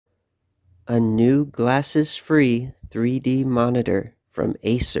A new glasses-free 3D monitor from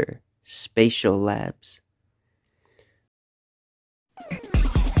Acer SpatialLabs.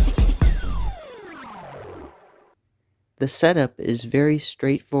 The setup is very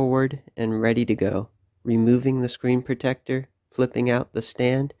straightforward and ready to go, removing the screen protector, flipping out the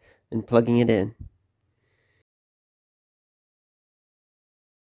stand, and plugging it in.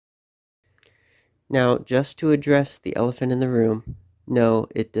 Now, just to address the elephant in the room, no,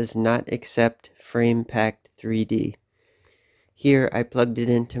 it does not accept frame-packed 3D. Here I plugged it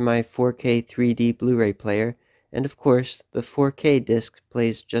into my 4K 3D Blu-ray player, and of course the 4K disc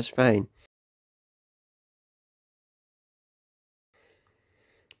plays just fine.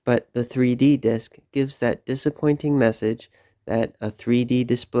 But the 3D disc gives that disappointing message that a 3D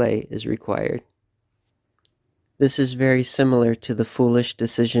display is required. This is very similar to the foolish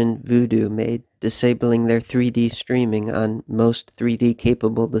decision Voodoo made, disabling their 3D streaming on most 3D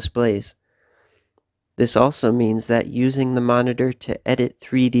capable displays. This also means that using the monitor to edit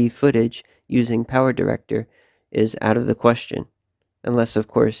 3D footage using PowerDirector is out of the question, unless of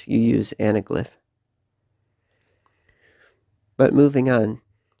course you use Anaglyph. But moving on,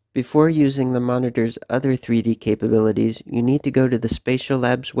 before using the monitor's other 3D capabilities, you need to go to the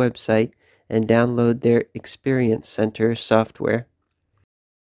SpatialLabs website and download their Experience Center software.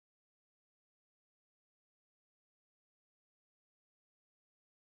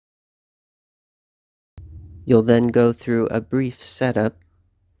 You'll then go through a brief setup.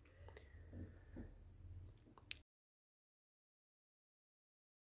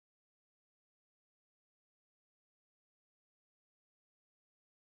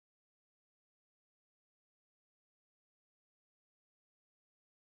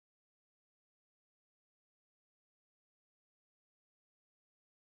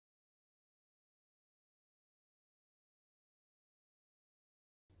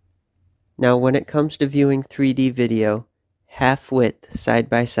 Now, when it comes to viewing 3D video, half-width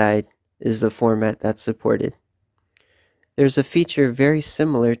side-by-side is the format that's supported. There's a feature very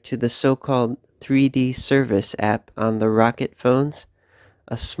similar to the so-called 3D Service app on the Rocket phones,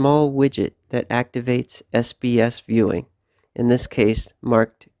 a small widget that activates SBS viewing, in this case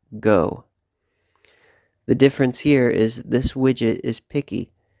marked Go. The difference here is this widget is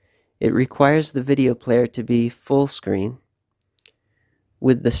picky. It requires the video player to be full screen.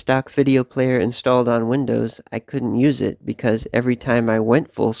 With the stock video player installed on Windows, I couldn't use it because every time I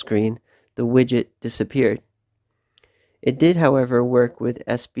went full screen, the widget disappeared. It did, however, work with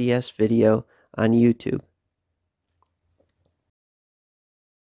SBS video on YouTube.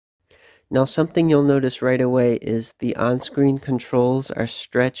 Now, something you'll notice right away is the on-screen controls are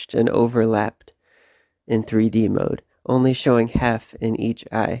stretched and overlapped in 3D mode, only showing half in each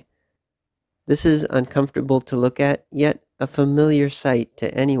eye. This is uncomfortable to look at, yet a familiar sight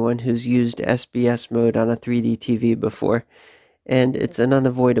to anyone who's used SBS mode on a 3D TV before, and it's an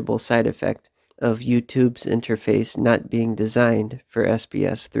unavoidable side effect of YouTube's interface not being designed for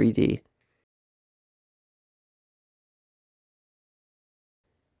SBS 3D.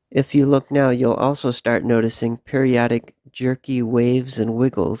 If you look now, you'll also start noticing periodic jerky waves and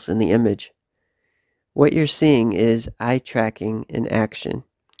wiggles in the image. What you're seeing is eye tracking in action,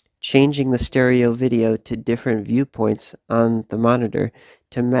 changing the stereo video to different viewpoints on the monitor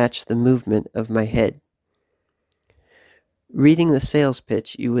to match the movement of my head. Reading the sales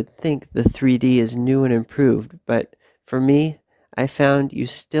pitch, you would think the 3D is new and improved, but for me, I found you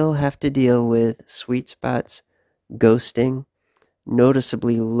still have to deal with sweet spots, ghosting,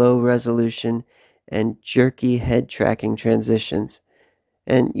 noticeably low resolution, and jerky head tracking transitions.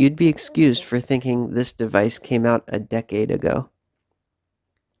 And you'd be excused for thinking this device came out a decade ago.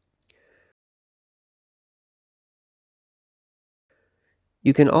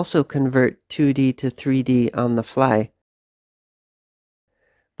 You can also convert 2D to 3D on the fly,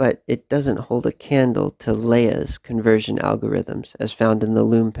 but it doesn't hold a candle to Leia's conversion algorithms as found in the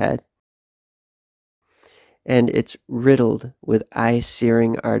LoomPad. And it's riddled with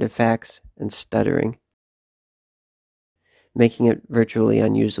eye-searing artifacts and stuttering, making it virtually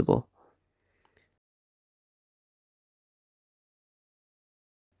unusable.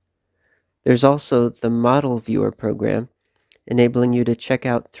 There's also the Model Viewer program, enabling you to check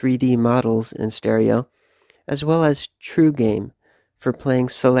out 3D models in stereo, as well as TrueGame for playing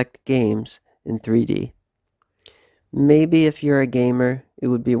select games in 3D. Maybe if you're a gamer, it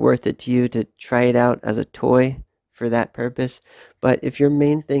would be worth it to you to try it out as a toy for that purpose, but if your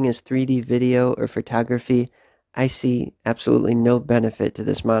main thing is 3D video or photography, I see absolutely no benefit to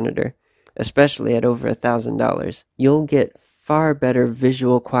this monitor, especially at over $1,000. You'll get far better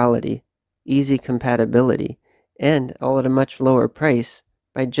visual quality, easy compatibility, and all at a much lower price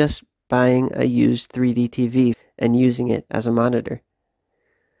by just buying a used 3D TV and using it as a monitor.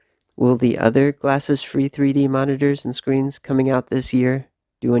 Will the other glasses-free 3D monitors and screens coming out this year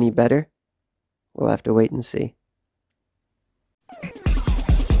do any better? We'll have to wait and see.